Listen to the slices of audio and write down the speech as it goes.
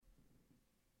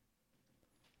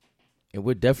And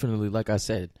we're definitely, like I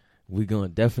said, we're going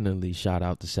to definitely shout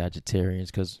out the Sagittarians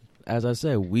because, as I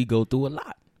said, we go through a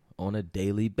lot on a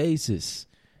daily basis.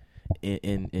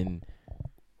 In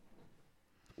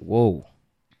whoa.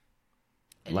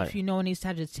 And Like, if you know any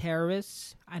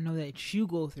Sagittarius, I know that you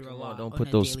go through a lot. don't on put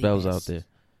a those daily spells basis. out there.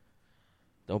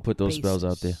 Don't put those spells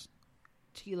out there.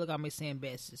 You look at me saying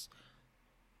basis.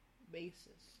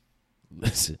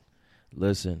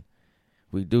 Listen.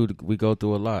 We go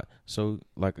through a lot. So,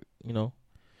 like,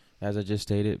 as I just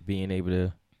stated, being able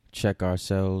to check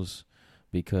ourselves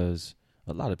because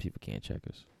a lot of people can't check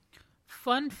us.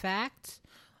 Fun fact,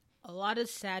 a lot of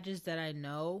Sagittarius that I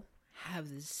know have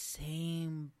the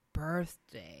same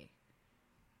birthday.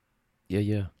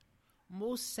 Yeah.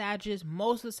 Most of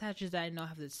the Sagittarius that I know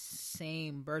have the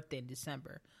same birthday in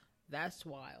December. That's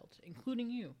wild, including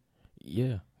you.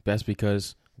 Yeah, that's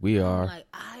because we are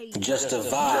just a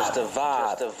vibe.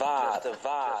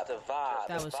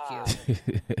 That was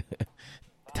cute.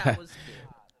 That was cute.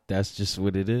 That's just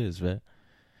what it is, man.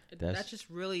 That's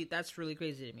really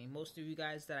crazy to me. Most of you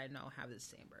guys that I know have the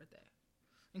same birthday,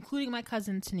 including my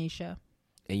cousin Tanisha.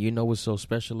 And you know what's so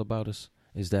special about us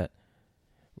is that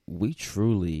we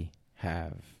truly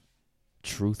have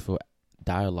truthful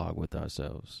dialogue with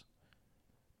ourselves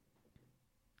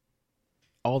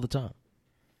all the time.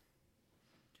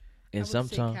 And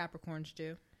sometimes Capricorns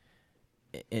do.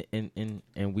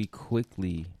 And we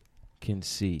quickly can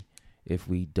see if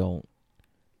we don't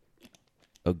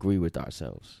agree with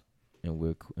ourselves, and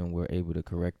we're able to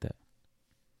correct that.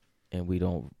 And we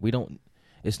don't.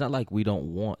 It's not like we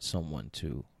don't want someone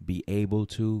to be able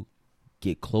to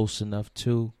get close enough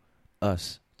to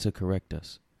us to correct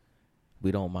us.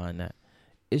 We don't mind that.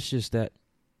 It's just that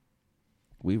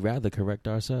we rather correct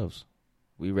ourselves.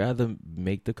 We rather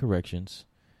make the corrections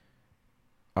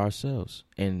ourselves,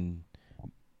 and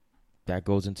that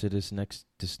goes into this next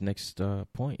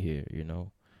point here.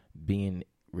 Being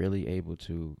really able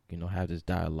to have this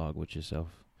dialogue with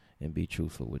yourself and be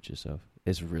truthful with yourself.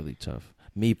 It's really tough.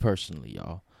 Me personally,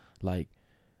 y'all, like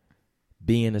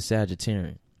being a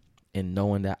Sagittarian and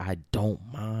knowing that I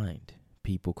don't mind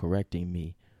people correcting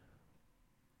me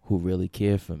who really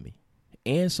care for me,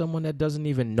 and someone that doesn't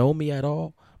even know me at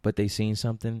all, but they seen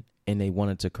something and they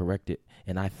wanted to correct it,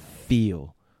 and I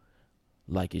feel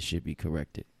like it should be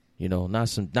corrected. Not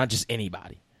just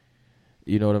anybody.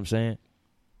 You know what I'm saying?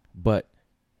 But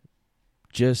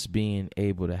just being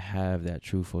able to have that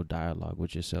truthful dialogue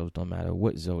with yourselves, no matter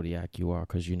what zodiac you are,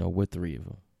 because we're three of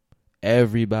them.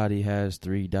 Everybody has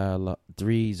three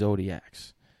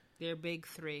zodiacs. They're big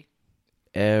three.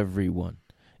 Everyone.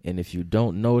 And if you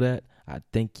don't know that, I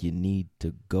think you need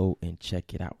to go and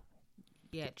check it out.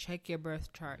 Yeah, check your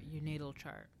birth chart, your natal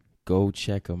chart. Go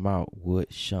check them out. What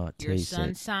Shantae said. Your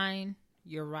sun sign,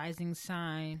 your rising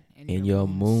sign, and your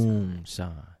moon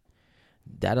sign.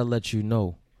 That'll let you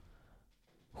know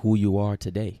who you are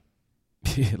today.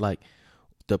 Like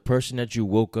the person that you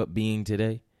woke up being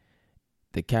today,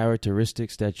 the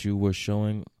characteristics that you were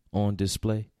showing on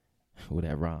display. With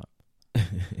that rhyme.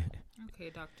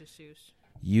 Okay, Dr. Seuss.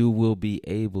 You will be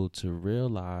able to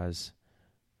realize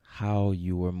how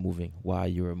you were moving, why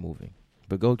you were moving.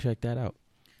 But go check that out,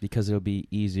 because it'll be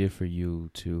easier for you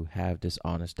to have this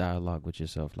honest dialogue with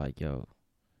yourself. Like, yo,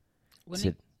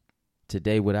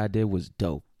 today what I did was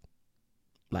dope.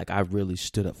 Like, I really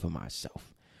stood up for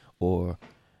myself. Or,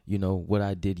 what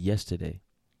I did yesterday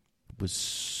was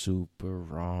super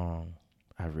wrong.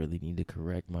 I really need to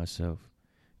correct myself.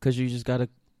 Because you just got to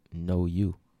know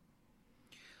you.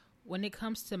 When it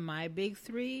comes to my big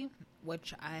three,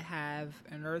 which I have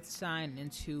an earth sign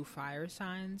and 2 fire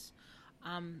signs,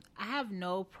 I have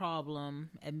no problem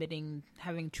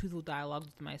having truthful dialogue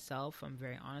with myself. I'm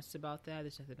very honest about that.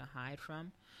 There's nothing to hide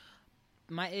from.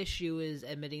 My issue is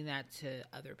admitting that to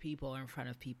other people or in front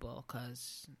of people,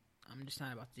 because I'm just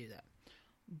not about to do that.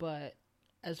 But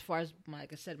as far as,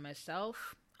 like I said,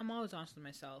 myself, I'm always honest with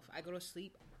myself. I go to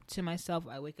sleep to myself.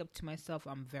 I wake up to myself.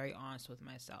 I'm very honest with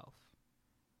myself.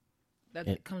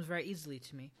 That comes very easily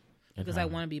to me because I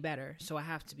want to be better. So I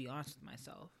have to be honest with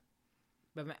myself.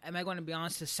 But am I going to be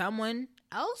honest to someone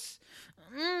else?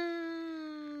 I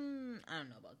don't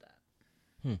know about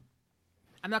that.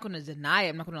 I'm not going to deny it.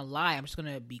 I'm not going to lie. I'm just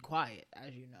going to be quiet,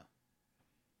 as you know.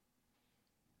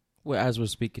 Well, as we're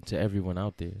speaking to everyone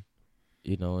out there,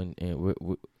 and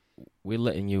we're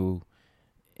letting you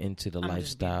into the lifestyles.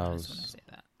 Just being honest when I say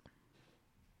that.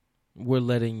 We're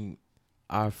letting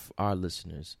our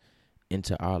listeners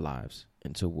into our lives,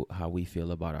 into how we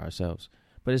feel about ourselves.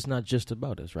 But it's not just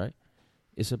about us, right?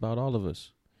 It's about all of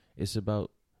us. It's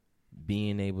about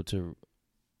being able to,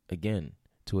 again,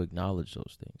 to acknowledge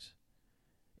those things.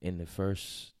 And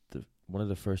one of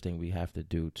the first things we have to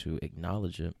do to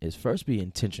acknowledge him is first be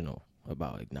intentional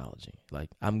about acknowledging. Like,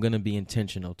 I'm going to be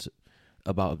intentional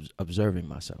about observing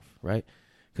myself, right?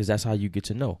 Because that's how you get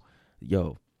to know.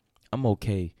 Yo, I'm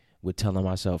okay with telling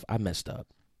myself I messed up.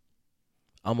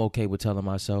 I'm okay with telling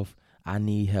myself I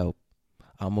need help.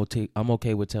 I'm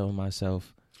okay with telling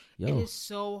myself, yo. It is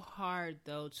so hard,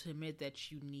 though, to admit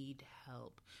that you need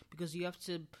help, because you have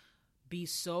to be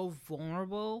so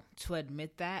vulnerable to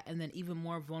admit that, and then even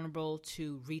more vulnerable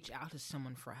to reach out to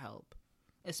someone for help,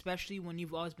 especially when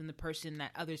you've always been the person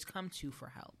that others come to for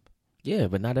help. Yeah,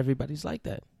 but not everybody's like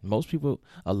that.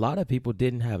 A lot of people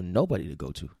didn't have nobody to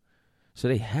go to, so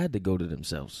they had to go to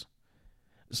themselves.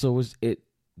 So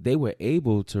they were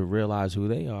able to realize who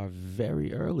they are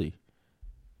very early.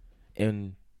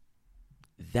 And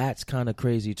that's kind of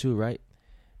crazy too, right?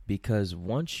 Because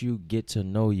once you get to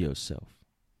know yourself,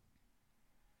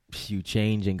 you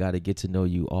change and got to get to know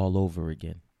you all over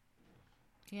again.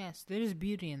 Yes, there's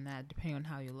beauty in that, depending on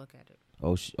how you look at it.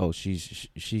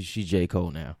 She's J.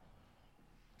 Cole now.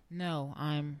 No,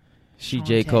 She Sean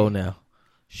J. Tay. Cole now.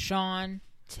 Sean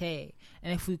Tay.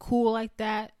 And if we cool like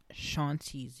that, Sean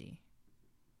Teasy.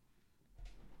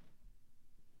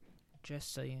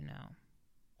 Just so you know.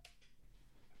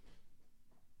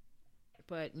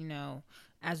 But,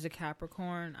 as a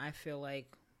Capricorn, I feel like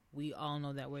we all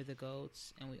know that we're the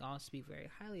GOATs, and we all speak very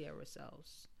highly of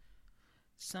ourselves.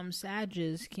 Some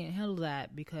Sages can't handle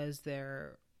that because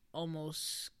they're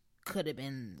almost could have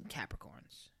been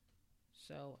Capricorns.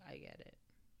 So I get it.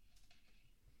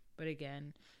 But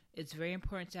again, it's very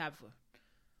important to have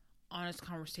honest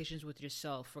conversations with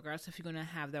yourself. Regardless if you're going to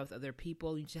have that with other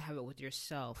people, you need to have it with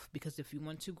yourself. Because if you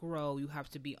want to grow, you have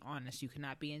to be honest. You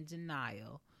cannot be in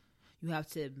denial. You have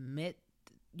to admit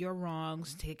your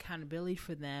wrongs, take accountability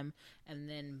for them, and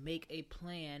then make a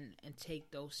plan and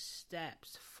take those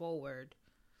steps forward,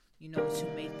 to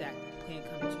make that plan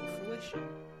come to fruition.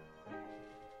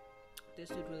 This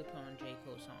dude really put on a J.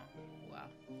 Cole song. Wow.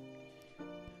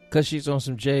 Because she's on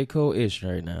some J. Cole-ish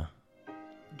right now.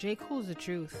 J. Cole's the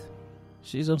truth.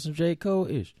 She's on some J.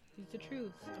 Cole-ish. He's the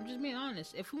truth. I'm just being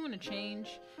honest. If we want to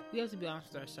change, we have to be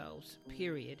honest with ourselves.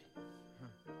 Period.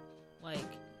 Like,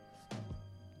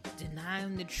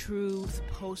 denying the truth,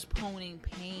 postponing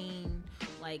pain,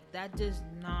 like, that does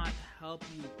not help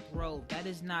you grow. That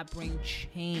does not bring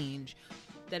change.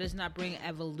 That does not bring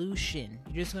evolution.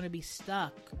 You're just going to be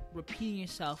stuck repeating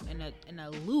yourself in a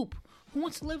loop. Who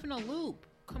wants to live in a loop?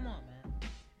 Come on, man.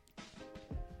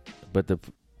 But the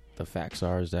facts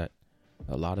are is that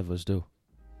a lot of us do.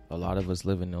 A lot of us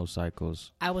live in those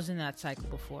cycles. I was in that cycle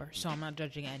before, so I'm not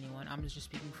judging anyone. I'm just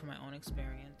speaking from my own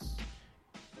experience.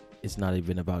 It's not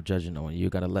even about judging no one. You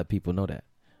got to let people know that.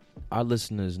 Our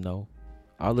listeners know.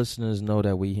 Our listeners know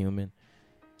that we human.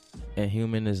 And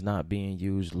human is not being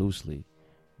used loosely.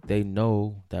 They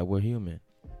know that we're human.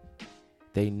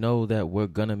 They know that we're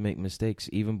going to make mistakes.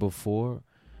 Even before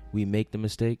we make the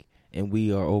mistake and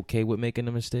we are okay with making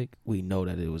the mistake, we know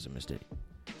that it was a mistake.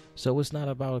 So it's not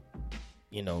about,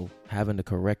 having to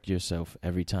correct yourself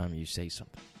every time you say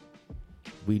something.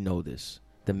 We know this.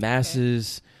 The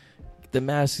masses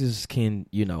can,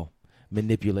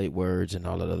 manipulate words and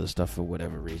all that other stuff for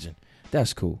whatever reason.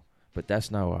 That's cool. But that's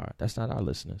not our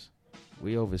listeners.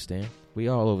 We overstand. We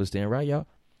all overstand, right, y'all?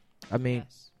 I mean,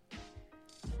 Yes.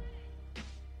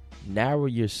 Narrow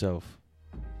yourself,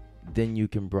 then you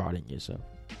can broaden yourself.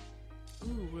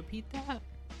 Ooh, repeat that.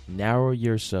 Narrow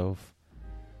yourself,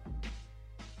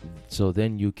 so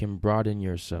then you can broaden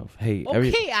yourself. Hey,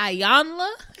 Okay, Ayanla.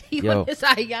 Yo, It's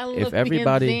Ayanla if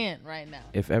everybody, right now.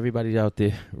 if everybody out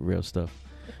there, real stuff.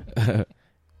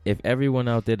 If everyone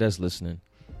out there that's listening,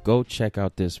 go check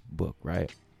out this book,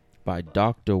 right? By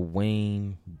Dr.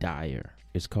 Wayne Dyer.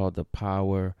 It's called The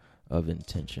Power of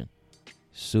Intention.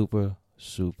 Super,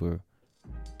 super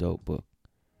dope book.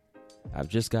 I've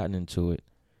just gotten into it.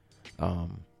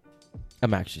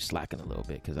 I'm actually slacking a little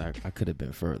bit because I could have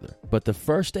been further. But the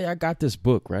first day I got this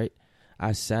book, right,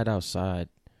 I sat outside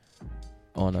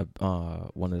on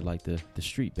one of like the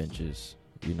street benches,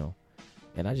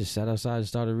 and I just sat outside and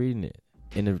started reading it.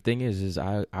 And the thing is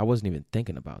I wasn't even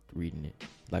thinking about reading it.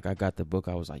 Like, I got the book,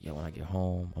 I was like, yo, when I get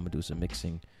home, I'm gonna do some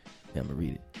mixing and I'm gonna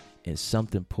read it. And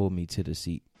something pulled me to the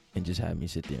seat and just had me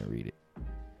sit there and read it.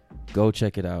 Go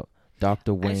check it out.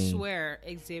 Dr. Wayne. I swear,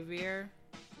 Xavier,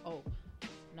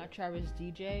 not Travis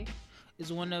DJ,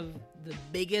 is one of the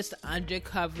biggest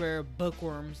undercover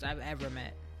bookworms I've ever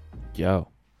met. Yo.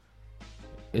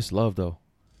 It's love, though.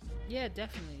 Yeah,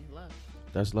 definitely. Love.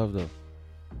 That's love, though.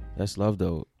 That's love,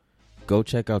 though. Go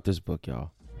check out this book,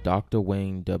 y'all. Dr.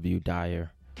 Wayne W.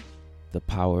 Dyer, The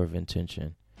Power of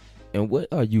Intention. And what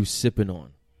are you sipping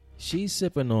on? she's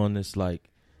sipping on this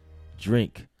like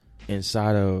drink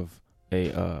inside of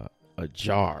a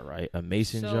jar, right? A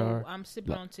mason jar. I'm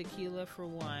sipping on tequila for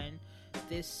one.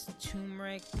 This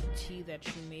turmeric tea that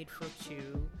you made for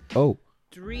two. Oh.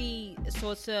 3.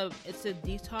 So it's a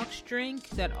detox drink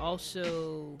that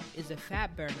also is a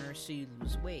fat burner, so you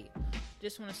lose weight.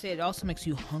 Just want to say it also makes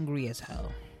you hungry as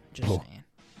hell. Just saying.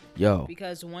 Yo.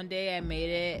 Because one day I made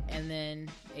it, and then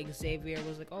Xavier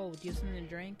was like, "Oh, do you have something to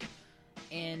drink?"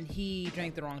 And he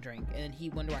drank the wrong drink, and he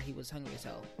wondered why he was hungry as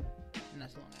hell. And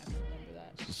that's long after. Remember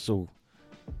that.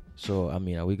 So I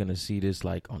mean, are we gonna see this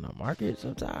like on the market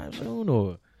sometime soon,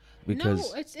 or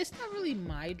because no, it's not really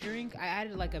my drink. I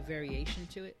added like a variation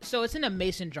to it. So it's in a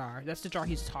mason jar. That's the jar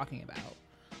he's talking about.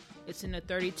 It's in a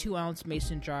 32-ounce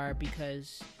mason jar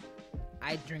because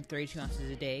I drink 32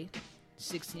 ounces a day,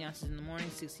 16 ounces in the morning,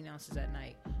 16 ounces at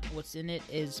night. What's in it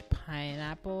is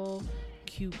pineapple,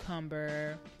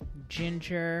 cucumber,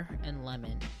 ginger, and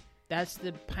lemon. That's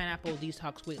the pineapple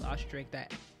detox weight loss drink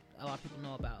that a lot of people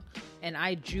know about. And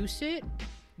I juice it.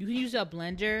 You can use a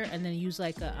blender and then use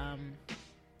like a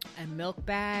milk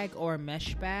bag or a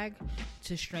mesh bag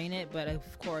to strain it. But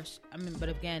of course, but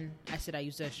again, I said I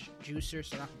use a juicer,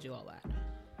 so I don't have to do all that.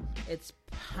 It's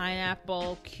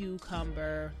pineapple,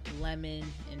 cucumber, lemon,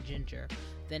 and ginger.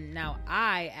 Then now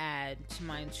I add to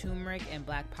mine turmeric and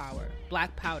black powder.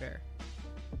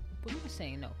 What am I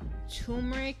saying? No,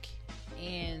 turmeric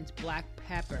and black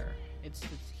pepper. It's the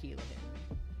tequila hit.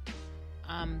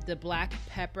 The black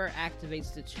pepper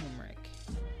activates the turmeric.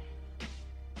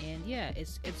 And yeah,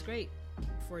 it's great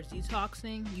for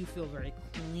detoxing. You feel very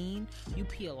clean. You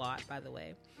pee a lot, by the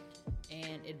way,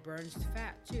 and it burns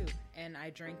fat too. And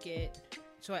I drink it.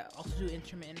 So I also do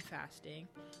intermittent fasting.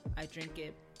 I drink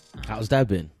it. How's that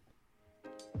been?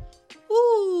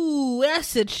 Ooh,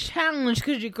 that's a challenge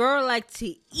because your girl like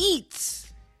to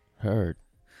eat. Heard.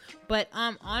 But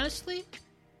honestly,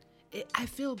 I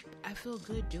feel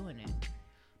good doing it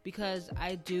because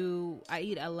I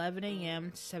eat 11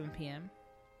 a.m. to 7 p.m.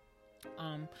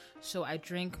 So I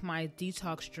drink my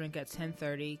detox drink at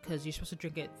 10:30 because you're supposed to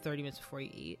drink it 30 minutes before you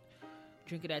eat.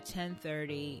 Drink it at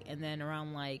 10:30, and then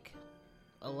around like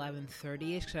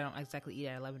 11:30ish, because I don't exactly eat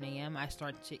at 11 a.m. I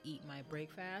start to eat my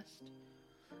breakfast,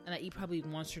 and I eat probably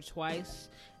once or twice,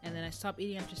 and then I stop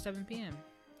eating after 7 p.m.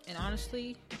 And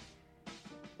honestly,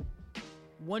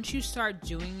 once you start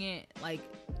doing it like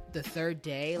the third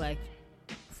day, like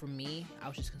for me, I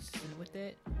was just consistent with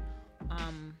it.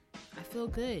 I feel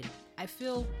good. I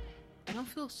don't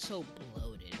feel so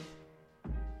bloated.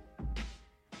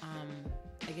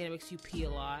 Again, it makes you pee a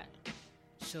lot,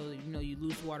 so you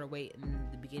lose water weight in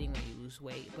the beginning when you lose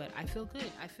weight. But I feel good.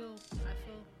 I feel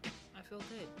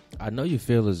good. I know you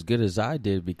feel as good as I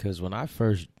did because when I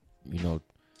first,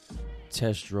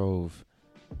 test drove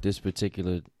this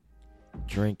particular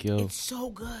drink, it's so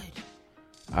good.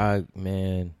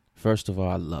 First of all,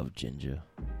 I love ginger.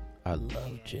 I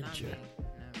love ginger.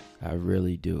 I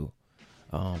really do.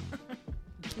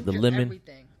 The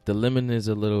lemon is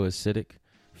a little acidic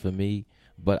for me,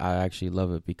 but I actually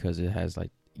love it because it has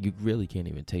you really can't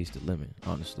even taste the lemon,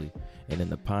 honestly. And then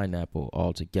the pineapple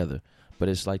all together. But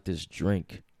it's like this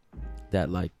drink that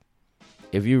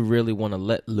if you really want to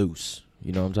let loose,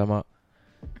 you know what I'm talking about?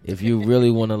 If you really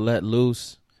want to let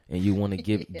loose and you want to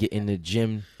get in the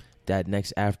gym that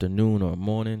next afternoon or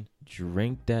morning,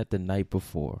 drink that the night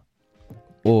before.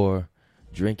 Or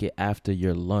drink it after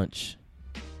your lunch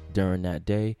during that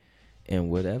day, and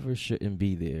whatever shouldn't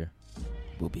be there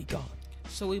will be gone.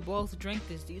 So we both drink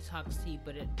this detox tea,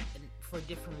 but for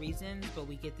different reasons, but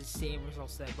we get the same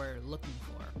results that we're looking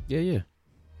for. Yeah.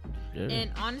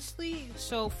 And honestly,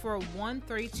 so for one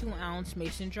 32-ounce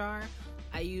mason jar,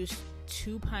 I use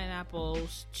 2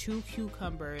 pineapples, 2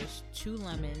 cucumbers, 2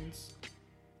 lemons,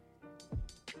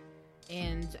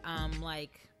 and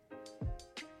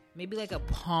maybe a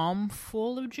palm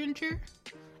full of ginger,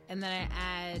 and then I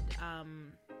add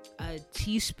a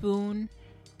teaspoon,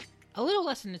 a little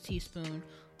less than a teaspoon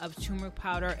of turmeric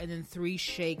powder, and then 3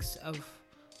 shakes of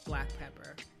black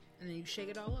pepper, and then you shake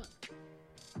it all up.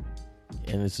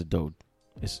 And it's a dope.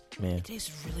 It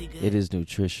tastes really good. It is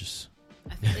nutritious.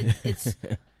 It's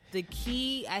the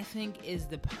key, I think, is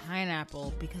the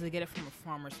pineapple because I get it from a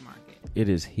farmer's market. It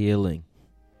is healing.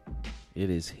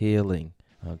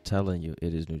 I'm telling you,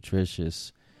 it is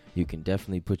nutritious. You can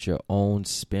definitely put your own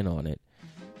spin on it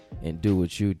and do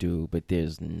what you do, but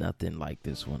there's nothing like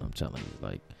this one, I'm telling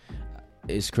you.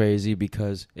 It's crazy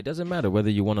because it doesn't matter whether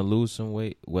you want to lose some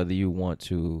weight, whether you want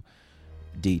to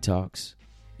detox,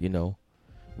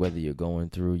 whether you're going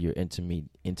through your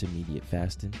intermediate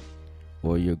fasting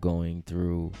or you're going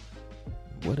through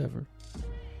whatever.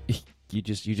 you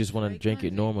just want to Very drink it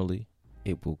cleansing. normally,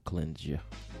 it will cleanse you.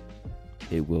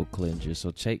 It will cleanse you.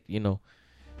 So take,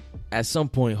 at some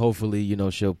point, hopefully,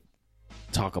 she'll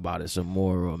talk about it some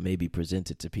more or maybe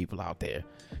present it to people out there.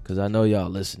 Because I know y'all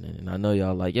listening and I know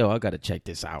y'all like, yo, I got to check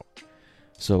this out.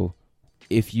 So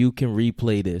if you can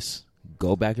replay this,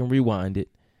 go back and rewind it,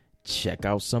 check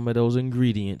out some of those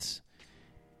ingredients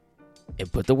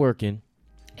and put the work in.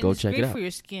 And Go it's check great it out. for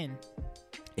your skin.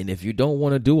 And if you don't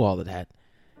want to do all of that,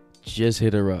 just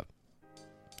hit her up.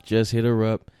 Just hit her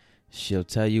up. She'll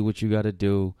tell you what you got to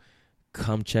do.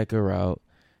 Come check her out.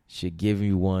 She'll give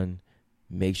you one.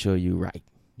 Make sure you're right.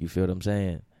 You feel what I'm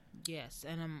saying? Yes,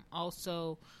 and I'm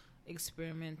also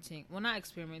experimenting. Well, not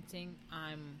experimenting.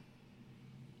 I'm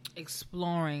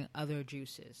exploring other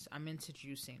juices. I'm into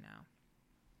juicing now.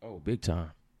 Oh, big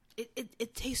time.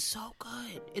 It tastes so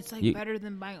good. It's like You- better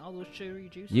than buying all those sugary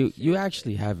juices. You Seriously.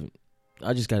 actually haven't.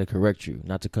 I just got to correct you,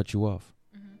 not to cut you off.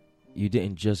 Mhm. You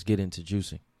didn't just get into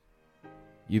juicing.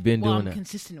 You've been Well, doing I'm that.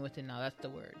 consistent with it now. That's the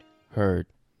word. Heard.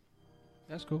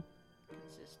 That's cool.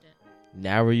 Consistent.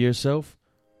 Narrow yourself,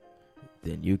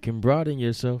 then you can broaden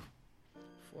yourself.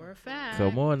 For a fact.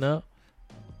 Come on now.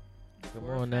 Come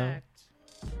For a on now. fact.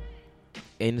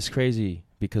 And it's crazy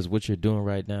because what you're doing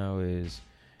right now is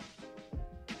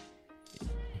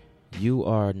you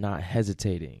are not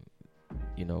hesitating,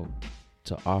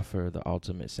 to offer the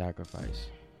ultimate sacrifice,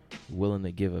 willing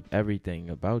to give up everything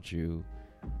about you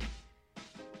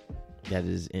that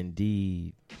is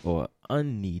indeed or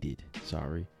unneeded,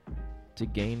 to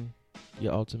gain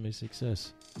your ultimate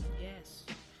success. Yes.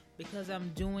 Because I'm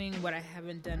doing what I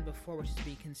haven't done before, which is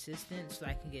be consistent so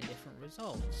I can get different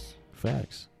results.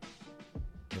 Facts.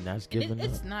 And that's And giving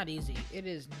it's up. not easy. It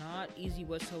is not easy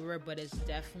whatsoever, but it's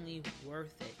definitely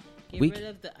worth it. Get We rid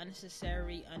of the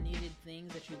unnecessary, unneeded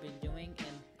things that you've been doing, and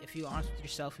if you're honest with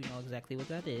yourself, you know exactly what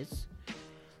that is.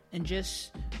 And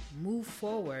just move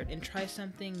forward and try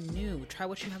something new. Try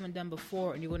what you haven't done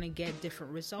before, and you're going to get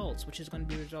different results, which is going to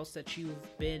be results that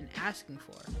you've been asking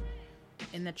for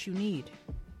and that you need.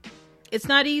 It's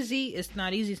not easy. It's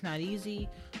not easy. It's not easy.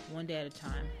 One day at a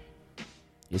time.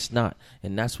 It's not.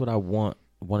 And that's what I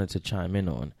wanted to chime in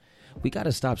on. We got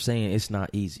to stop saying it's not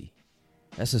easy.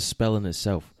 That's a spell in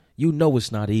itself. You know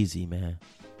it's not easy, man.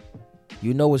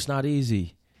 You know it's not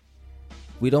easy.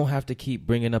 We don't have to keep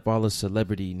bringing up all the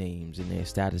celebrity names and their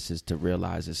statuses to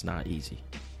realize it's not easy.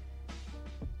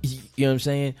 You know what I'm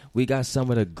saying? We got some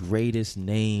of the greatest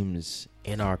names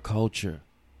in our culture.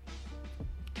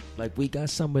 Like, we got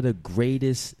some of the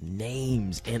greatest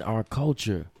names in our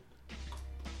culture.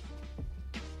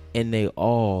 And they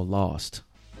all lost.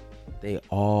 They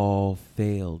all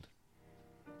failed.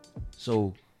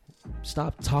 So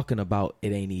stop talking about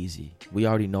it ain't easy. We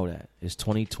already know that. It's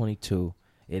 2022.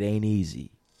 It ain't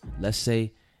easy. Let's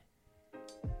say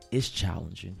it's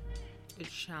challenging.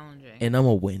 It's challenging. And I'm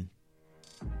going to win.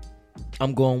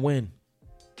 I'm going to win.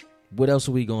 What else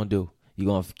are we going to do? You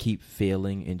going to keep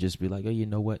failing and just be like, oh, you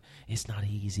know what? It's not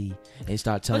easy. And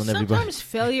start telling But everybody. sometimes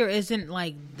failure isn't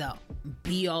like the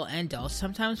be all end all.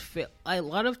 Sometimes a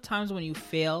lot of times when you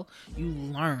fail, you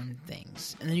learn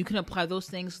things, and then you can apply those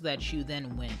things so that you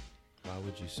then win.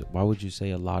 Why would you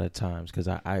say a lot of times? Because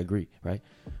I agree, right?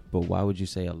 But why would you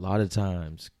say a lot of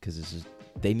times? Because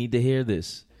they need to hear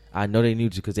this. I know they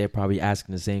need to because they're probably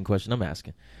asking the same question I'm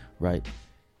asking, right?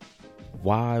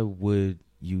 Why would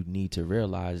you need to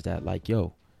realize that, like,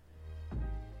 yo,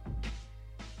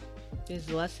 There's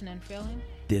a lesson in failing.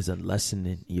 there's a lesson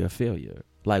in your failure.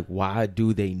 Like, why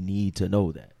do they need to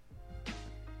know that?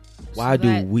 Why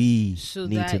do we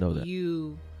need to know that?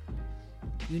 You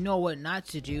know what not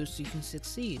to do so you can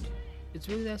succeed. It's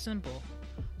really that simple.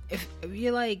 If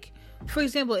you're like, for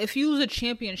example, if you lose a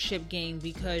championship game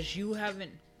because you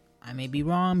haven't, I may be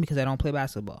wrong because I don't play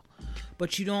basketball,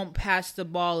 but you don't pass the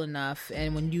ball enough,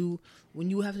 and when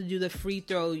you have to do the free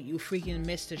throw, you freaking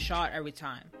miss the shot every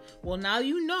time. Well, now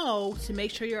you know to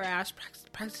make sure your ass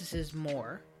practices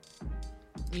more.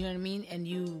 You know what I mean? And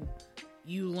you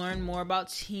learn more about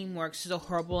teamwork. This is a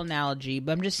horrible analogy,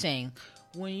 but I'm just saying,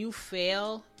 when you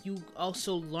fail, you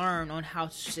also learn on how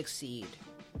to succeed.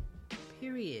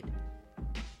 Period.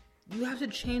 You have to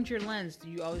change your lens.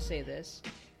 You always say this.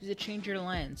 You have to change your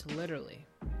lens, literally.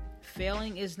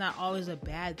 Failing is not always a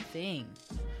bad thing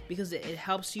because it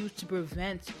helps you to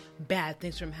prevent bad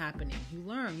things from happening. You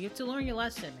learn. You have to learn your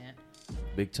lesson, man.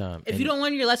 Big time. If you don't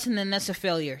learn your lesson, then that's a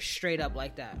failure. Straight up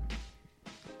like that.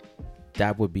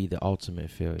 That would be the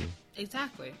ultimate failure.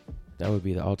 Exactly. That would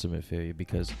be the ultimate failure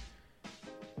because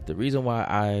the reason why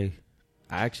I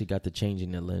actually got the change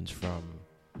in the lens from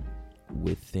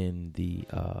within the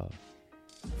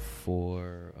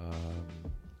for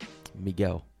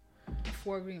Miguel.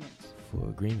 4 agreements. 4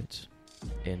 agreements.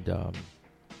 And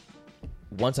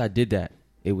once I did that,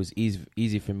 it was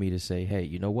easy for me to say, hey,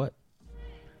 you know what?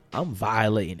 I'm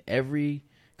violating every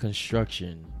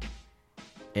construction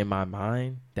in my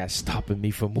mind that's stopping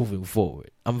me from moving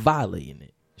forward. I'm violating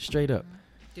it straight up.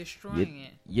 Destroying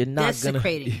it. You're not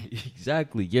Desecrating it.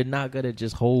 Exactly. You're not gonna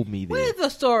just hold me there. Where's the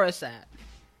thesaurus at?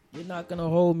 You're not gonna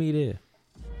hold me there.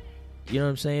 You know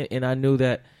what I'm saying? And I knew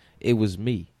that it was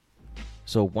me.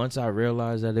 So once I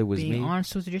realized that it was Being me,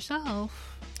 honest with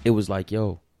yourself. it was like,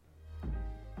 yo,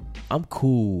 I'm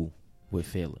cool with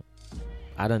failing.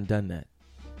 I done that.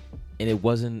 And it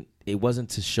wasn't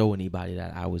to show anybody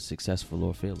that I was successful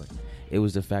or failing. It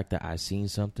was the fact that I seen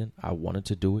something, I wanted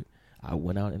to do it, I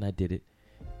went out and I did it,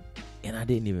 and I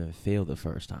didn't even fail the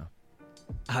first time.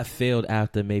 I failed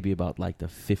after maybe about like the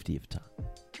 50th time.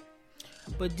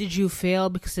 But did you fail?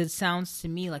 Because it sounds to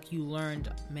me like you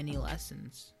learned many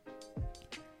lessons.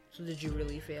 So did you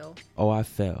really fail? Oh, I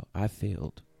failed. I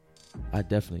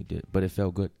definitely did, but it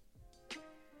felt good.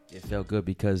 It felt good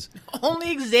because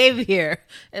Only Xavier,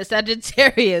 a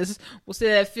Sagittarius, will say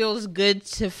that it feels good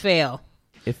to fail.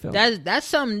 it felt. That's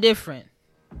something different.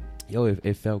 Yo,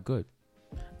 it felt good.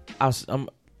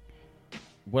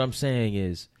 What I'm saying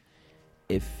is,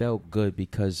 it felt good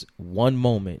because one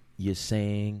moment you're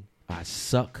saying I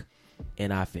suck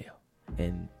and I fail,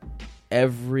 and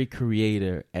every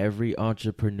creator, every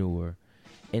entrepreneur,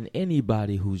 and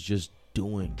anybody who's just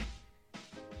doing,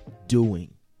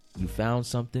 you found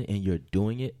something and you're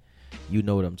doing it, you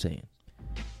know what I'm saying.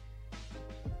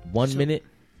 One minute,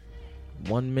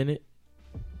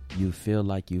 you feel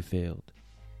like you failed.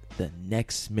 The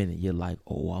next minute, you're like,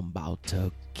 oh, I'm about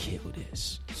to kill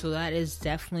this. So that is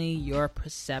definitely your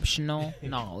perceptional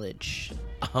knowledge.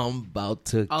 I'm about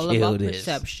to All kill about this.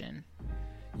 perception.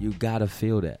 You gotta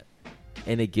feel that,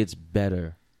 and it gets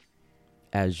better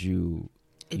as you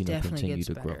Definitely continue gets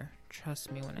to better. grow.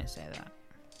 Trust me when I say that.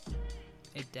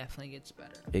 It definitely gets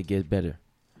better. It gets better,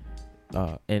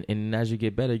 and as you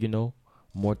get better,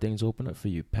 more things open up for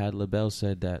you. Pat LaBelle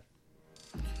said that.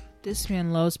 This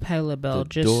man loves Patti LaBelle. The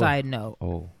Just door- side note.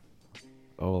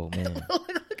 Oh man!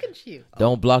 Look at you.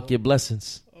 Don't block your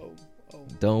blessings. Oh.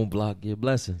 Don't block your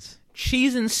blessings.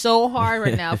 Cheesing so hard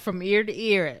right now from ear to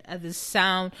ear at the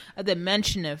sound of the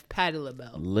mention of Patti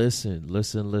LaBelle. Listen.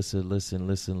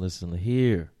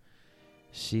 Here,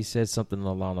 she said something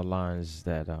along the lines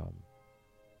that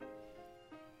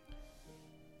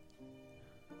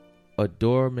a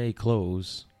door may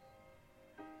close,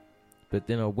 but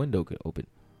then a window could open.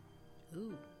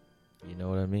 Ooh. You know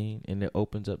what I mean? And it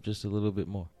opens up just a little bit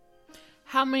more.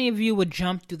 How many of you would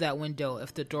jump through that window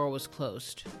if the door was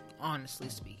closed? Honestly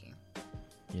speaking.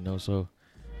 So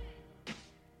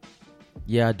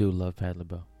yeah, I do love Pat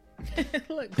LaBelle.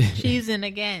 Look, cheesing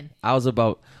again. I was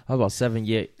about 7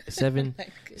 yay.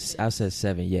 I said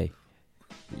 7 yay.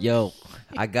 Yo,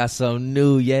 I got something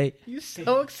new, yay. You're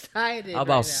so excited. How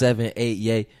about right 7, 8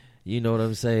 yay? You know what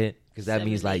I'm saying? Because that 7,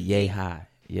 means like 8, yay yay. high.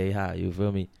 Yay high, you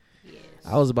feel me? Yes.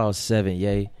 I was about 7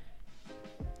 yay.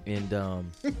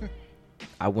 And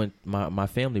I went, my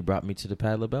family brought me to the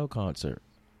Pat LaBelle concert.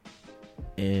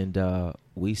 And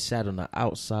we sat on the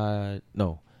outside.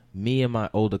 No, me and my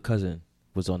older cousin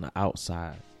was on the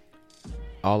outside.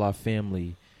 All our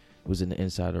family was in the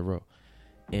inside of the row.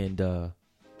 And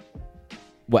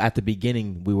well, at the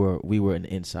beginning we were in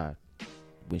the inside.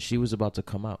 When she was about to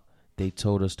come out, they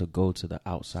told us to go to the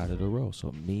outside of the row.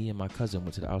 So me and my cousin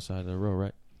went to the outside of the row,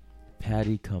 right?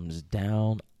 Patty comes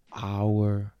down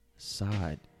our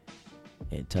side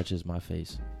and touches my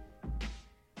face.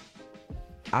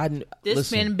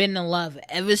 This man been in love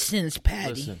ever since, Patty.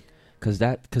 Listen,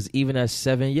 cause even at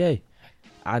 7 yay,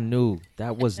 I knew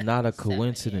that was not a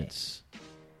coincidence.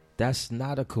 That's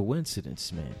not a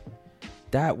coincidence, man.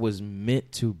 That was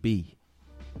meant to be.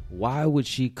 Why would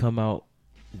she come out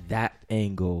that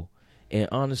angle? And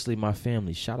honestly, my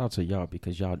family, shout out to y'all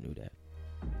because y'all knew that.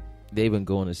 They've been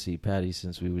going to see Patty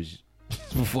since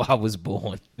before I was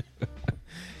born.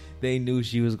 They knew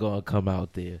she was gonna come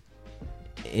out there.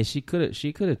 And she could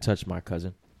have touched my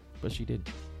cousin, but she didn't.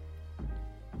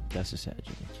 That's a sad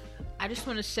journey. I just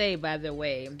want to say, by the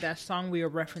way, that song we were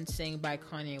referencing by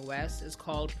Kanye West is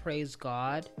called "Praise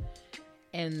God,"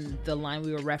 and the line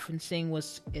we were referencing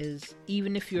is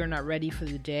even if you're not ready for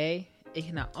the day, it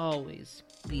cannot always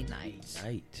be night.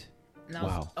 Night. And that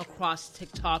Wow. was across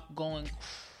TikTok going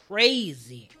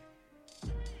crazy.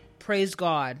 "Praise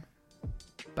God"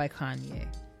 by Kanye,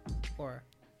 or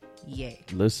Ye.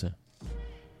 Listen.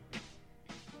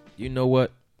 You know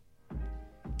what?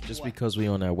 Just What? because we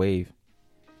on that wave,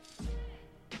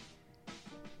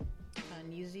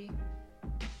 Kanye.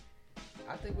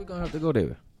 I think we're gonna have to go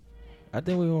there. I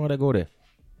think we're gonna have to go there.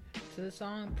 To the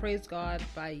song "Praise God"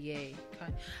 by Ye.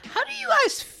 How do you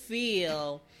guys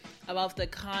feel about the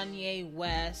Kanye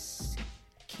West,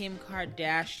 Kim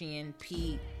Kardashian,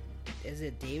 Pete, is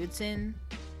it Davidson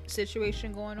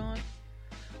situation going on?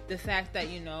 The fact that,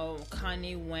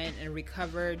 Kanye went and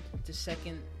recovered the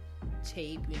second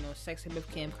tape, sex tape of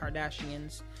Kim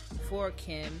Kardashian's for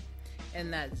Kim,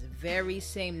 and that very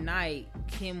same night,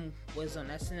 Kim was on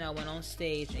SNL, went on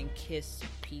stage and kissed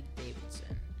Pete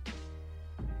Davidson.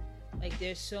 Like,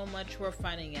 there's so much we're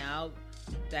finding out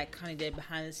that Kanye did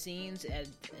behind the scenes, and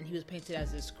he was painted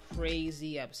as this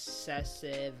crazy,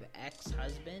 obsessive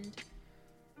ex-husband.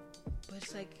 But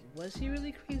it's like, was he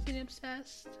really crazy and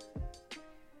obsessed?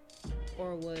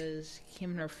 Or was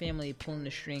Kim and her family pulling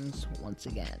the strings once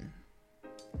again?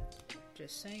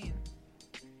 Just saying.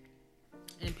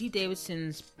 And Pete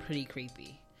Davidson's pretty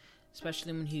creepy.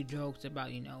 Especially when he joked about,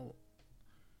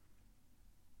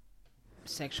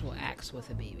 sexual acts with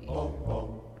a baby.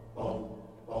 Oh,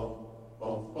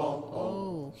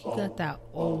 he got that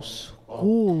old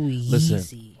school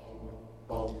Yeezy.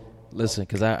 Listen,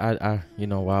 because I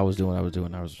while I was doing, I was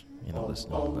listening.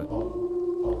 But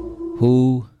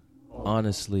who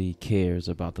honestly cares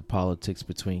about the politics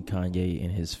between Kanye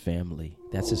and his family?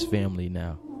 That's his family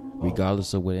now.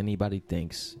 Regardless of what anybody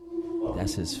thinks,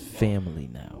 that's his family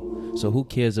now. So who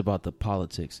cares about the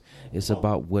politics? It's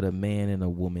about what a man and a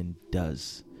woman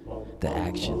does, the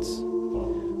actions.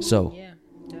 So, Yeah,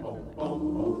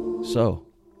 definitely. So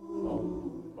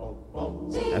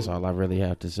that's all I really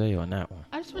have to say on that one.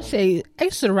 I just want to say, I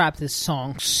used to rap this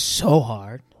song so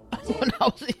hard when I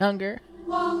was younger.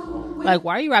 Like,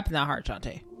 why are you rapping that hard,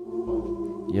 Shantae?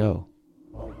 Yo.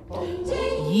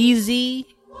 Yeezy,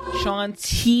 Sean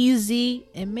Teasy,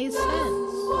 it made sense.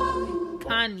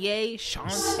 Kanye,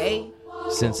 Shantae.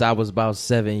 Since I was about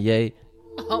 7, yay.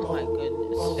 Oh my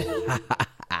goodness.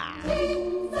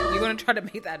 You're going to try to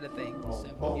make that a thing.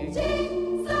 7 years.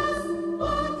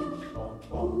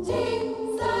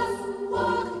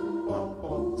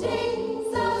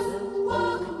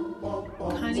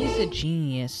 Kanye's a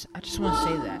genius. I just want to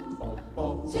say that.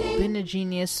 Been a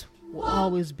genius, will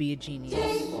always be a genius.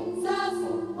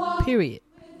 Period.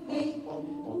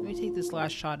 Let me take this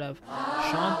last shot of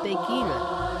Sean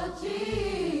Tequila.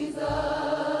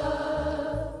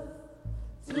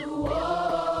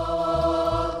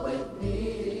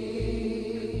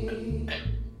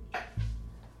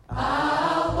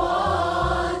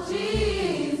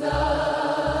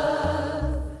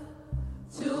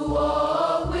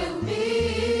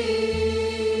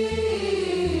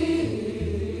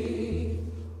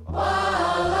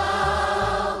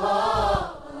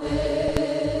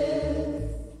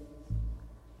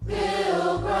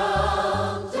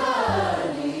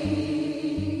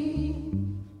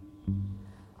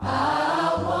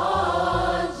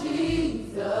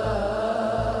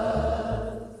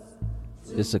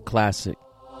 It's a classic.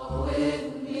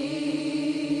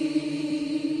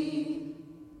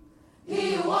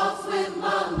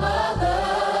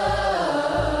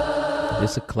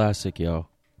 It's a classic, y'all.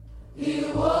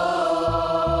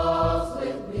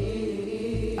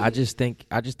 I just think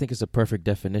it's a perfect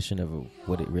definition of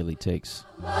what it really takes.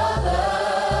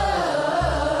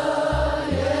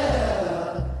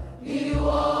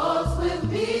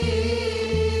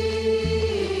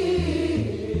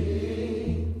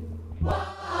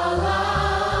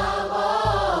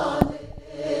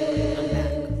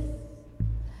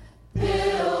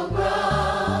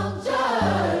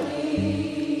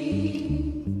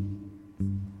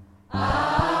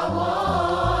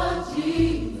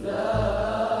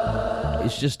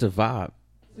 It's just a vibe.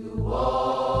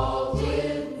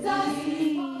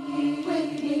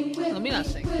 Let me not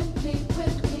sing.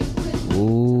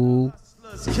 Ooh.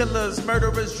 Killers,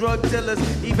 murderers, drug dealers,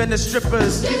 even the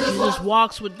strippers. Jesus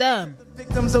walks with them.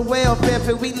 Victims of welfare,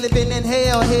 but we living in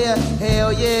hell here.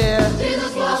 Hell yeah.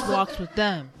 Jesus walks with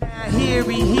them. Hear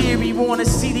me, wanna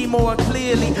see thee more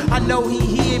clearly. I know he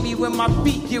hear me when my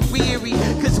feet get weary.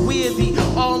 Cause we're the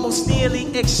almost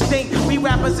nearly extinct. We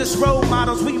rappers as role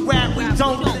models, we rap, we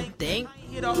don't think.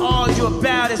 Here to argue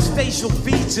about his facial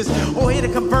features, or here to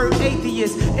convert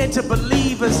atheists into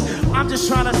believers. I'm just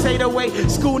trying to say the way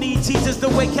school need teachers, the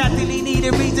way Kathy Lee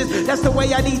needed readers. That's the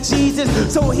way I need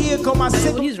Jesus. So here go my What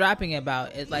simple. he's rapping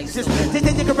about is like, They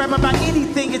think you can rap about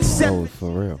anything except Oh,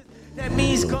 for real. that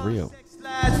means For real. sex,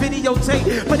 lies,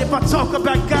 videotape. But if I talk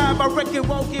about God, my record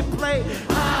won't get played.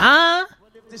 huh?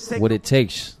 What it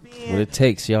takes. What it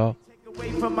takes, y'all. Take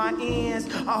away from my ends.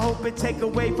 I hope it take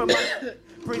away from my.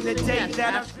 Bring the date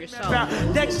that I'm Ask screaming yourself.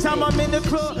 about. Next time I'm in the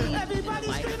club,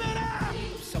 everybody screaming out.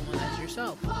 someone as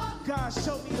yourself. God,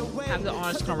 show me the way. Have the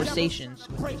honest conversations.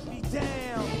 Break me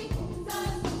down.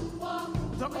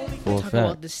 The only For a Talk about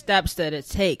fact. the steps that it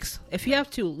takes. If you have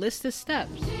to, list the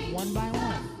steps one by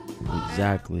one.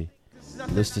 Exactly.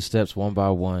 List the steps one by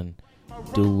one.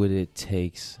 Do what it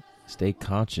takes. Stay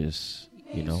conscious,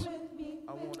 you know.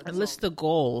 And list the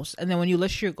goals. And then when you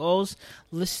list your goals,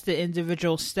 list the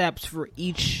individual steps for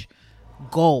each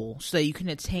goal so that you can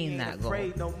attain that goal.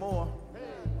 afraid no more.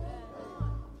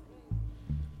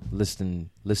 You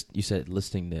said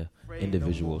listing the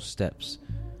individual steps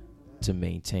to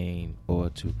maintain or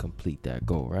to complete that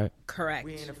goal, right? Correct.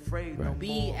 We ain't afraid no Right.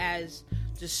 Be as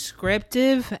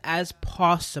descriptive as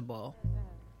possible.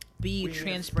 Be We ain't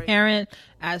transparent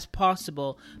as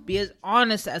possible. Be as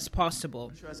honest as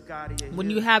possible. Trust God. When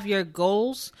you have your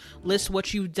goals, list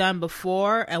what you've done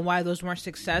before and why those weren't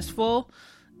successful,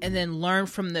 and then learn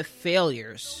from the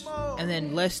failures. And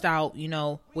then list out,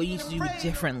 what you need to do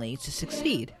differently to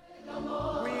succeed.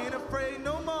 We ain't afraid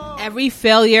no more. Every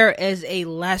failure is a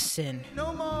lesson.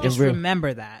 No more. Just real.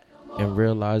 remember that. And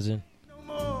realizing, No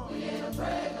more. We ain't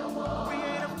afraid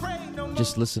no more.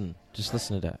 just listen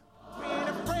to that. We ain't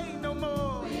afraid no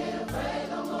more. We ain't afraid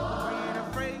no more. We ain't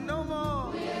afraid no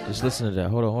more. Just listen to that.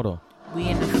 Hold on. We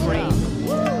ain't afraid.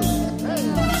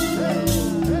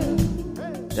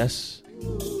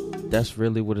 That's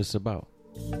really what it's about.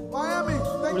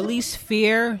 Release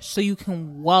fear so you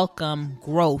can welcome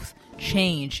growth,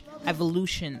 change,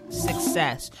 evolution,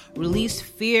 success. Release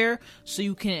fear so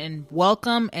you can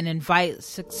welcome and invite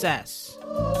success.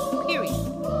 Period.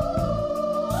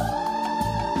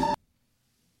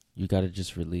 You got to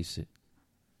just release it.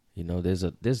 There's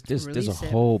a Release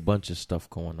it. whole bunch of stuff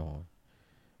going on.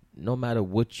 No matter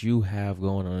what you have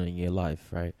going on in your life,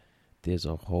 right? There's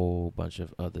a whole bunch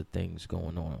of other things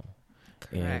going on.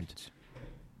 Correct.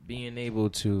 Being able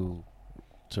to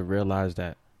realize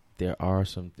that there are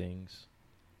some things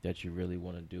that you really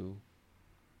want to do.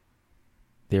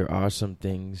 There are some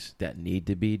things that need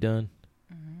to be done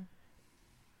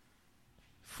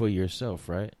for yourself,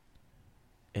 right?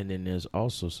 And then there's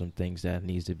also some things that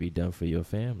needs to be done for your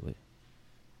family.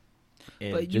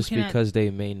 And But you just cannot- because they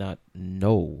may not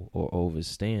know or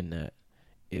understand that,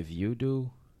 if you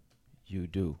do, you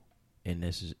do. And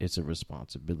it's a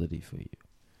responsibility for you.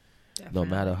 No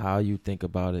matter how you think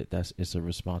about it, it's a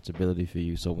responsibility for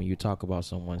you. So when you talk about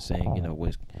someone saying,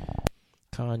 with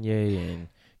Kanye and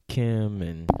Kim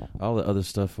and all the other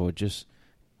stuff, or just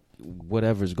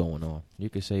whatever's going on, you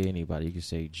could say anybody. You could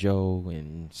say Joe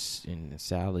and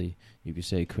Sally. You could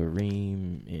say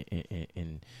Kareem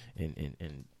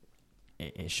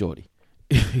and Shorty.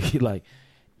 Like,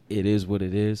 it is what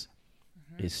it is.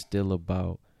 It's still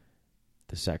about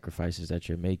the sacrifices that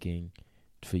you're making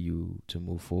for you to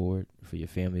move forward, for your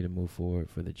family to move forward,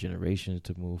 for the generations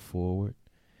to move forward.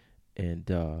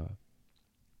 And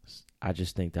I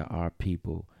just think that our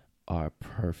people are a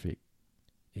perfect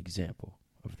example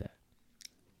of that.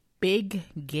 Big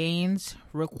gains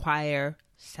require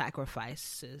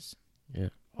sacrifices. Yeah,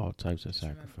 all types of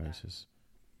remember that. sacrifices.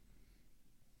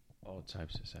 All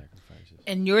types of sacrifices.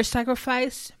 And your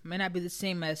sacrifice may not be the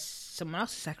same as someone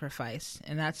else's sacrifice,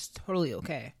 and that's totally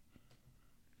okay.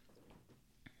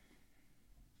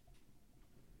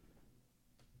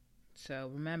 So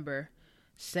remember,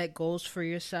 set goals for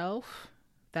yourself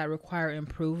that require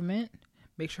improvement.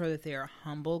 Make sure that they are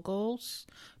humble goals.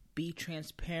 Be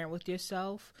transparent with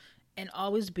yourself, and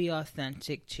always be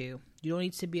authentic too. You don't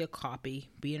need to be a copy.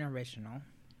 Be an original.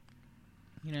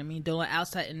 You know what I mean? Don't let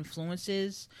outside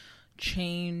influences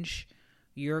change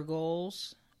your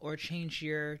goals or change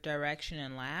your direction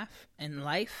in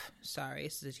life. Sorry,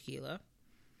 it's the tequila.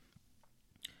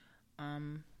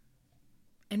 And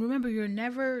remember, you're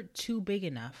never too big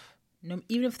enough. No,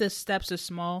 even if the steps are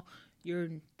small,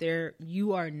 you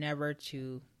are never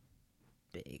too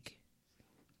big.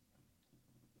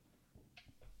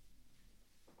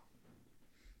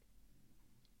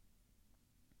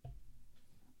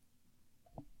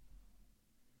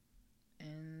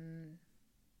 And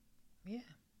yeah,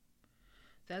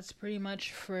 that's pretty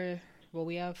much for what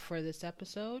we have for this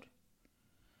episode.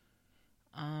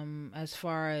 As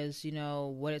far as,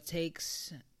 what it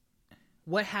takes,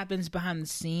 what happens behind the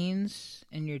scenes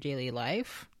in your daily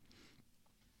life.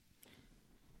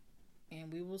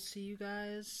 And we will see you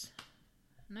guys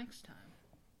next time.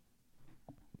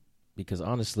 Because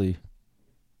honestly,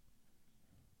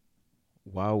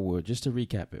 just to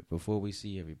recap it, before we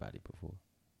see everybody,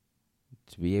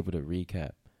 to be able to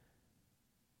recap,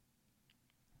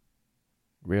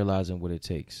 realizing what it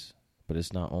takes. But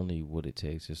it's not only what it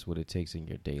takes, it's what it takes in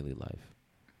your daily life.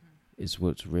 It's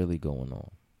what's really going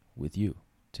on with you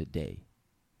today.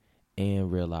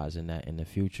 and realizing that in the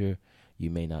future, you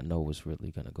may not know what's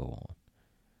really going to go on.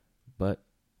 But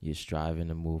you're striving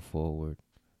to move forward.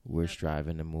 We're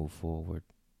striving to move forward.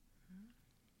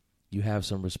 You have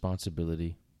some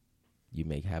responsibility. You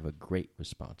may have a great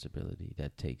responsibility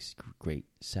that takes great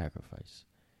sacrifice.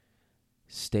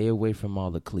 Stay away from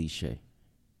all the cliche,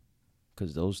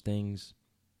 because those things,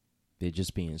 they're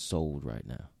just being sold right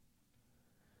now.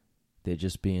 They're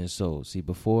just being sold. See,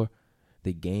 before,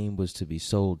 the game was to be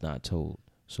sold, not told.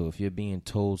 So if you're being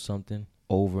told something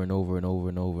over and over and over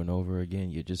and over and over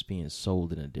again, you're just being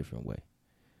sold in a different way.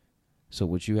 So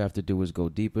what you have to do is go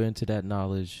deeper into that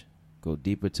knowledge, go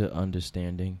deeper to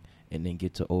understanding, and then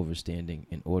get to overstanding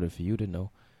in order for you to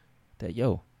know that,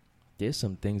 yo, there's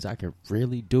some things I can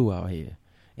really do out here,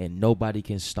 and nobody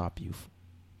can stop you.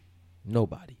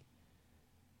 Nobody.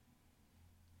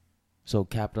 So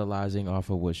capitalizing off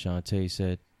of what Shantae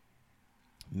said,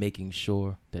 making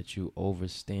sure that you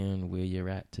overstand where you're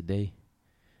at today,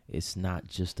 it's not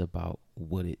just about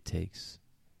what it takes.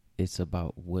 It's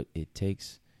about what it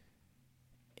takes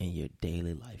in your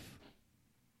daily life.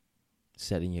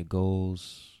 Setting your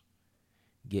goals,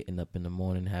 getting up in the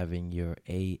morning, having your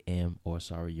AM or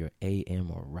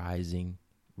rising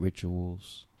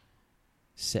rituals,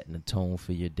 setting the tone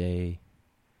for your day,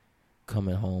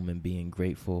 coming home and being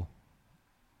grateful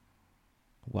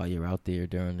while you're out there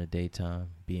during the daytime,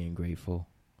 being grateful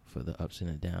for the ups and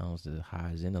the downs, the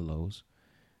highs and the lows,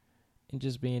 and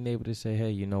just being able to say,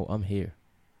 hey, you know, I'm here.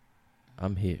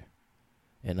 I'm here.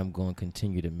 And I'm going to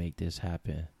continue to make this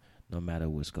happen no matter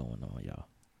what's going on, y'all.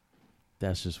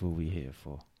 That's just what we're here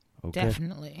for. Okay?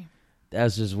 Definitely.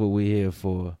 That's just what we're here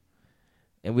for.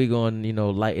 And we're going to, you know,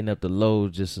 lighten up the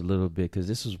load just a little bit, because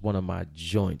this is one of my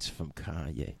joints from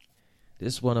Kanye.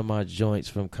 We're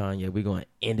going to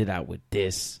end it out with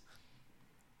this.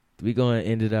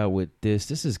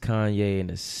 This is Kanye and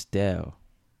Estelle.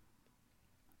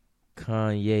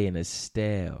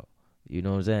 You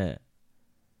know what I'm saying?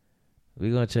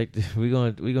 We're going to check we're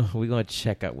going to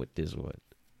check out with this one.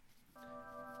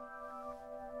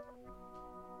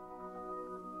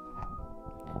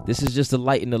 This is just to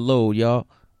lighten the load, y'all.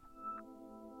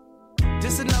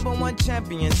 This is number one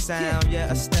champion sound.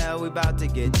 Yeah, Estelle, we about to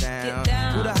get down.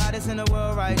 Who the hottest in the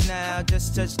world right now?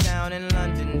 Just touched down in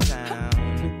London town.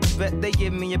 Bet they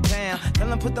give me a pound. Tell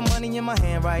them put the money in my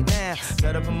hand right now.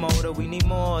 Set up a motor, we need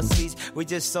more seats. We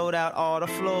just sold out all the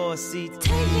floor seats.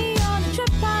 Take me on a trip,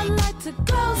 I'd like to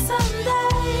go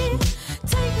someday.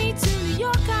 Take me to New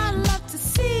York, I'd love to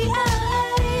see LA.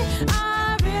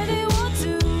 I really want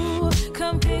to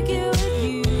come pick you with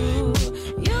you.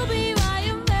 You'll be my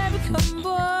American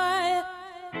boy.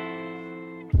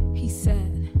 He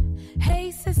said,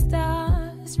 hey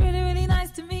sister, it's really, really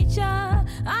nice to meet ya.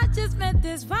 I just met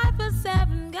this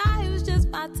 5'7" guy who's just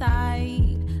my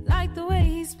type. Like the way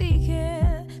he's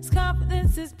speaking, his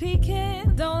confidence is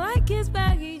peaking. Don't like his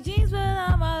baggy jeans, but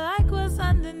I'ma like what's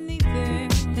underneath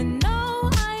it. And no,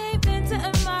 I ain't been to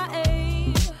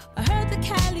MIA. I heard the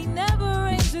Cali never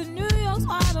rains, and New York's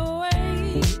wide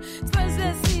awake. First,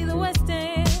 let's see the West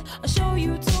End. I'll show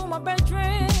you to my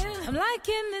bedroom. I'm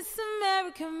liking this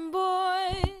American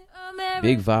boy.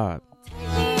 Big vibe.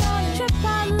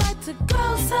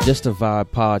 Just a Vibe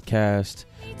podcast.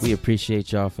 We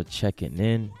appreciate y'all for checking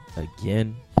in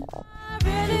again.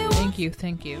 Thank you.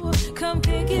 For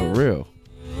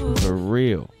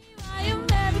real.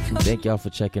 Thank y'all for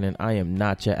checking in. I am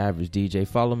Not Your Average DJ.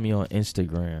 Follow me on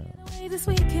Instagram.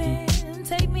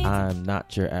 I'm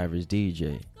Not Your Average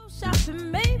DJ.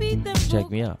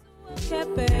 Check me out.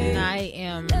 And I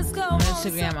am on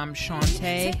Instagram. I'm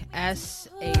Shantae,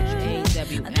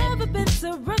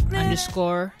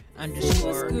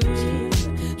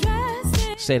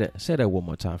 SHAWN__. Say that one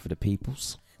more time for the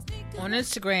peoples. On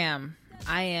Instagram,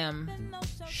 I am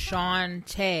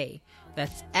Shantae.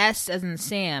 That's S as in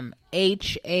Sam,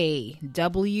 HAWN__,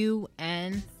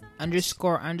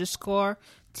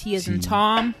 T as in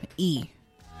Tom, E.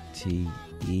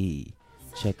 T-E.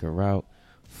 Check her out.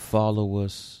 Follow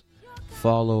us.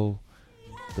 Follow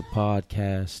the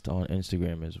podcast on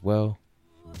Instagram as well.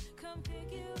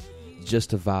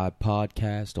 Just a Vibe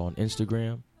podcast on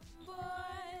Instagram.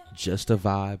 Just a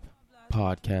Vibe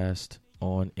podcast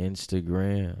on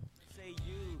Instagram.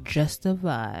 Just a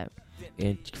Vibe.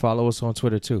 And follow us on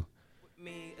Twitter too.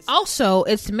 Also,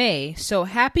 it's May, so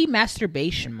happy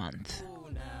Masturbation Month.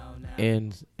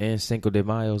 And Cinco de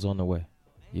Mayo's on the way.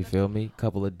 You feel me?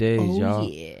 Couple of days, y'all.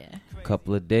 Yeah.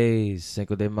 Couple of days.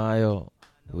 Cinco de Mayo.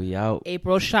 We out.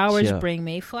 April showers bring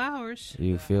May flowers.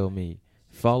 You feel me?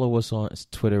 Follow us on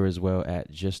Twitter as well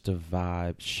at Just a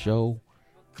Vibe Show.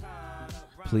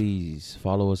 please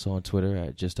follow us on Twitter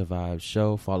at Just a Vibe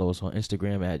Show. Follow us on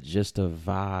Instagram at Just a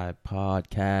Vibe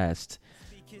Podcast.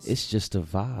 It's just a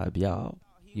vibe, y'all.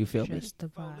 You feel me? Just the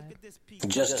vibe.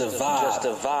 Just a vibe. Just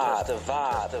a vibe. The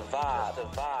vibe. The vibe. The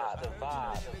vibe. The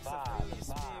vibe. The vibe. The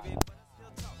vibe.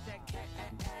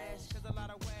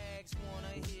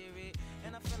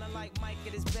 Like Mike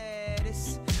at his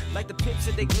baddest, like the pips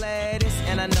at they gladdest,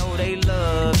 and I know they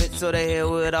love it, so they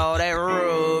hell with all that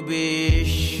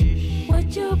rubbish.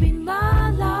 Would you be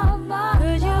my love?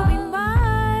 Could you be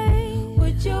mine?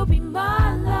 Would you be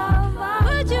my love?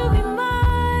 Would you be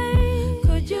mine?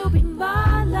 Could you be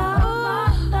my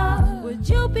love? Would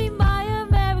you be my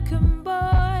American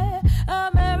boy?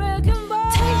 American boy.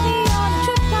 Take me on a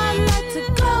trip, I'd like to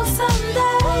go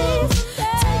someday.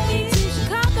 Take me to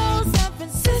Chicago, San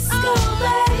Francisco,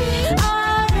 babe.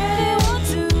 I really want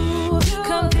to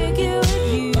come pick you with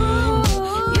you.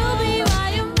 You'll be my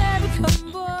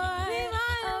American boy,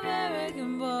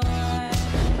 American boy.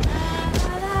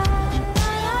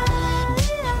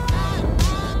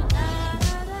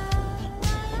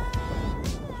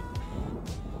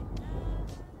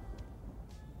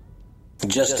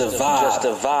 Just a vibe. Just a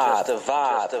vibe. The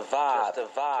vibe. The vibe. The vibe. The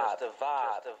vibe. The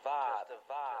vibe. The vibe.